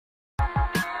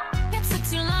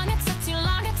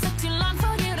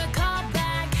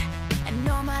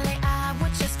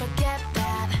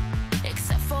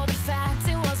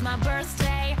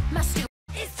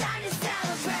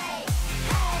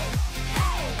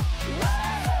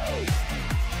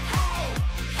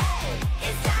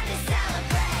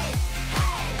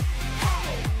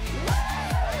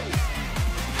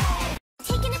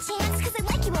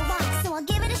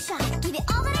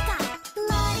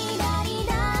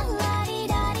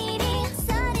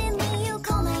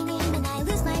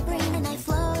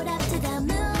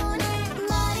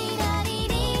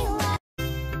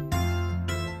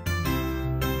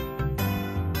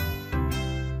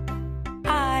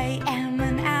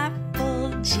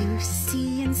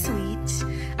juicy and sweet,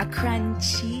 a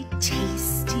crunchy,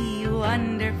 tasty,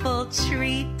 wonderful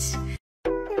treat.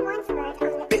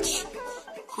 Bitch.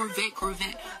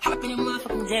 Corvette, hop in a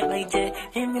motherfucking jet like that.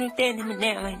 Him and that, him and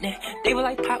that like that. They were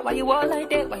like, Pop, why you all like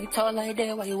that? Why you tall like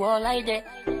that? Why you all like that?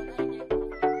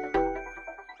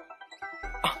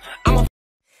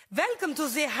 Welcome to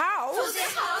the house. To the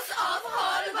house of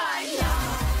Holbein.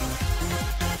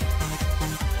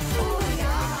 Oh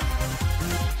yeah,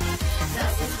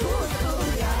 das ist gut, oh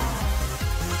yeah.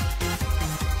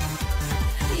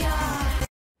 Yeah.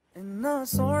 इन्ना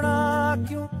सोना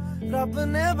क्यों रब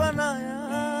ने बनाया,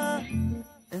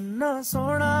 इन्ना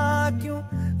सोना क्यों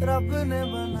रब ने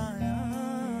बनाया,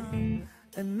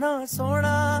 इन्ना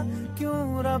सोना क्यों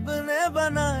रब ने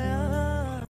बनाया।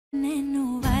 नैनो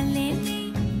वाले ने,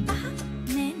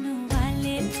 नैनो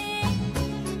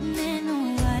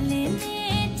वाले ने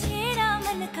छेड़ा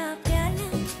मन का प्याला,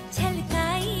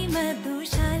 छलकाई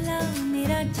मधुशाला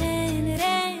मेरा चैन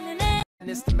रैन।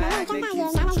 我有天大爷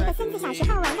拿来一个孙子小时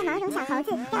候玩的毛绒小猴子，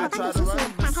让我帮你清洗，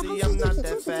打开空气一体清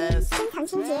洗机，深层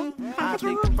清洁，反复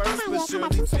重复。大爷看到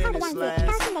清洗后的样子，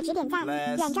高兴的直点赞。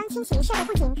软装清洗设备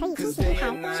不仅可以清洗台、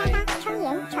沙发、窗沿、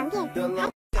床垫，还。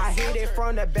I hit it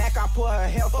from the back, I put her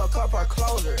hair for a cup of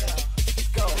closer. Let's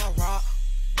go.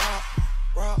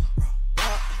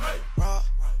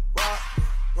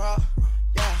 Rock,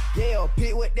 yeah,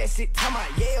 bitch, what that shit talking about?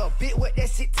 Yeah, bitch, what that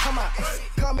shit talking about?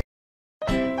 Come here.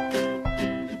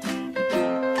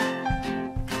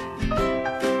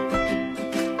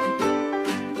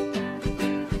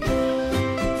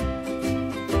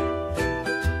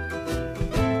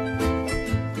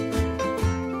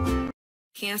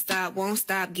 Can't stop, won't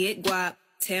stop, get guap.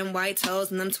 10 white toes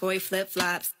and them toy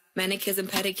flip-flops. Manicures and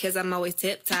pedicures, I'm always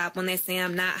tip-top. When they say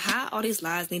I'm not hot, all these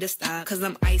lies need to stop. Cause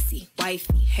I'm icy,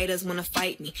 wifey, haters wanna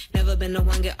fight me. Never been the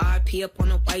one get RP up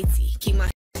on a whitey. Keep my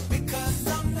Because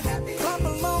I'm happy. Clap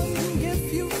along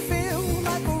if you feel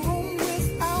like a room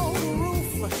without a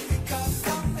roof. Because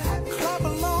I'm happy. Clap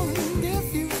along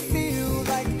if you feel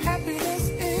like happiness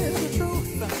is the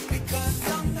truth. Because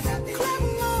I'm happy. Clap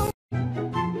along.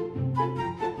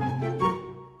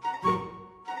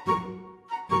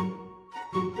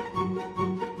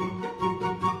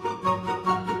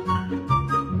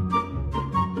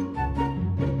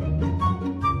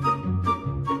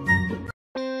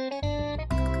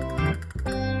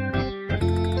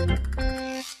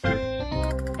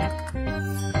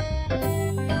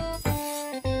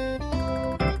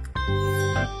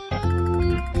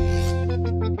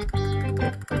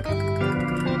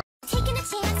 Taking a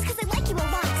chance 'cause I like you a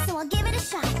lot, so I'll give it a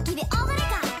shot. Give it all that I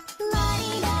got.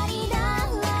 La-di-da-di-da,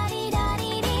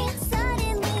 la-di-da-di-dee.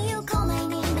 Suddenly you call my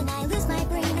name and I lose my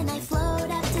brain and I float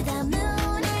up to the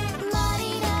moon.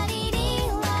 La-di-da-di-dee,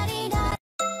 la-di-da.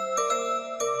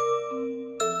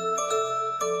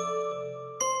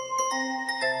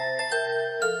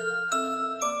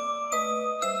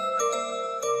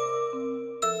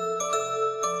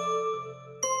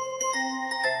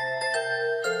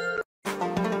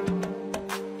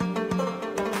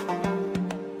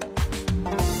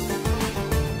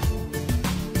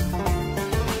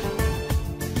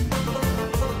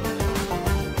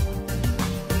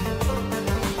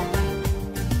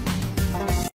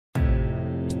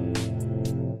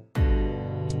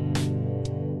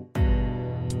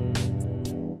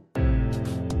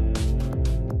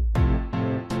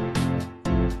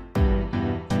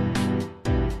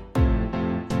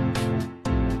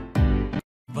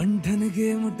 बंधन के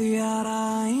मुटियारा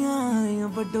आइयां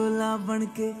बडोला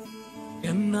बनके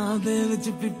कन्ना दे विच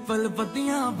पिपल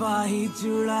पत्तियां बाही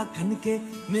चूड़ा खनके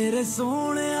मेरे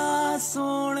सोहणिया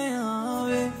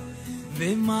वे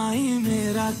माई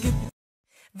मेरा कि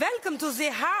Welcome to the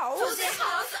house. To the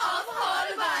house of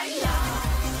Holbein.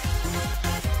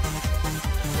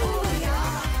 Oh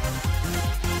yeah,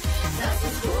 das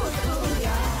ist gut, oh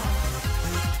yeah.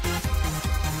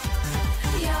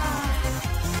 Yeah.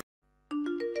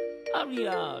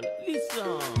 Ariel,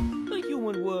 listen, the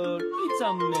human world, it's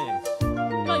a mess.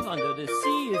 Life under the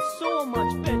sea is so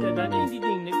much better than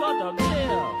anything they got up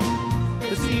there.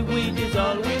 The seaweed is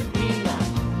always greener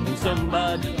in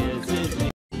somebody else's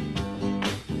land.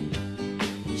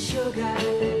 sugar.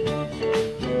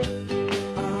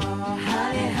 Oh,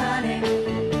 honey, honey,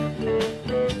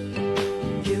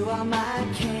 you are my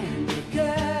candy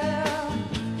girl,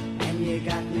 and you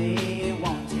got me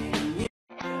wanting you.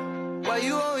 Why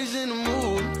you always in the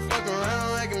mood? Fuck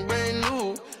around like I'm brand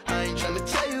new. I ain't tryna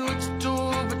tell you what to do,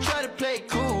 but try to play it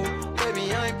cool. Baby,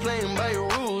 I ain't playing by your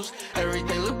rules.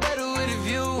 Everything look better with a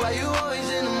view. Why you always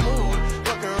in the mood?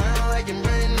 Fuck around like I'm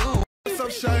brand new. What's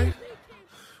up, Shay?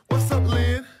 What's up,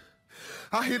 Lynn?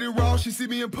 I I hit it raw, she see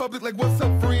me in public like, what's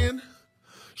up, friend?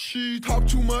 She talk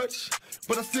too much,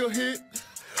 but I still hit.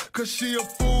 Cause she a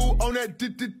fool on that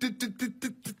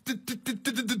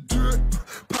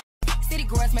City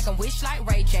girls make 'em wish like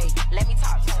Ray J. Let me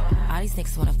talk to 'em. All these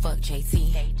niggas wanna fuck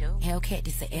JT. They do. Hellcat,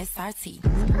 this a SRT.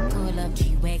 Pull up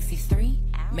G-Wax, 3.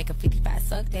 Make a 55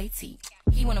 suck they teeth.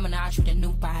 He wanna menage with a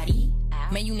new body.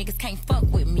 Man, you niggas can't fuck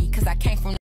with me, cause I came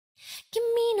from 君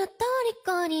の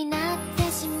虜になって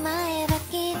しまえば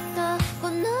きっとこ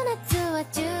の夏は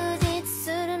充実す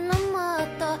るのもっ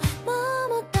とも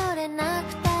う戻れな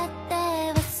くたって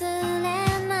忘れ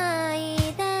ない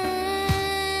で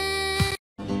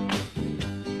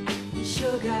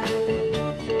Sugar,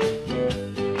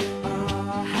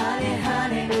 oh honey,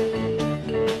 honey,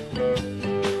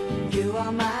 you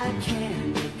are my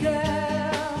candy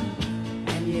girl,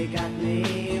 and you got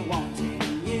me wanting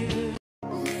you.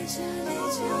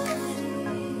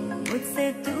 मुझसे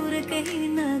दूर कहीं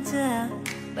ना जा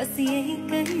बस यही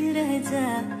कहीं रह जा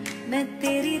मैं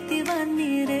तेरी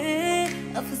दीवानी रे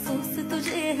अफसोस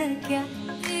तुझे है क्या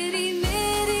तेरी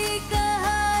मेरी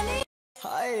कहानी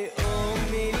हाय ओ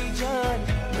मेरी जान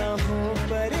ना हो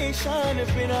परेशान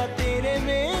बिना तेरे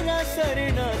मेरा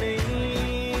सरना नहीं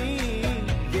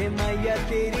ये मैया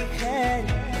तेरी खैर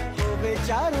हो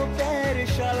बेचारों पैर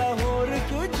शाला और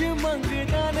कुछ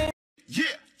मंगना नहीं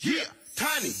Yeah, yeah,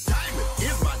 Tiny Diamond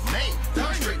is my name.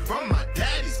 Done straight from my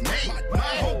daddy's name.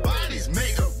 My whole body's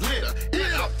made of glitter,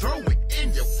 and I'll throw it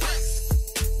in your face.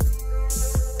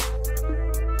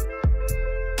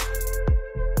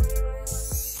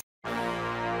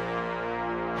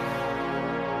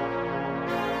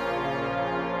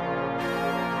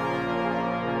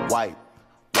 Wipe,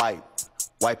 wipe,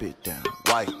 wipe it down.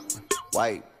 Wipe,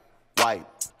 wipe, wipe,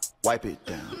 wipe it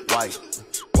down. Wipe,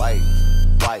 wipe,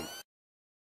 wipe.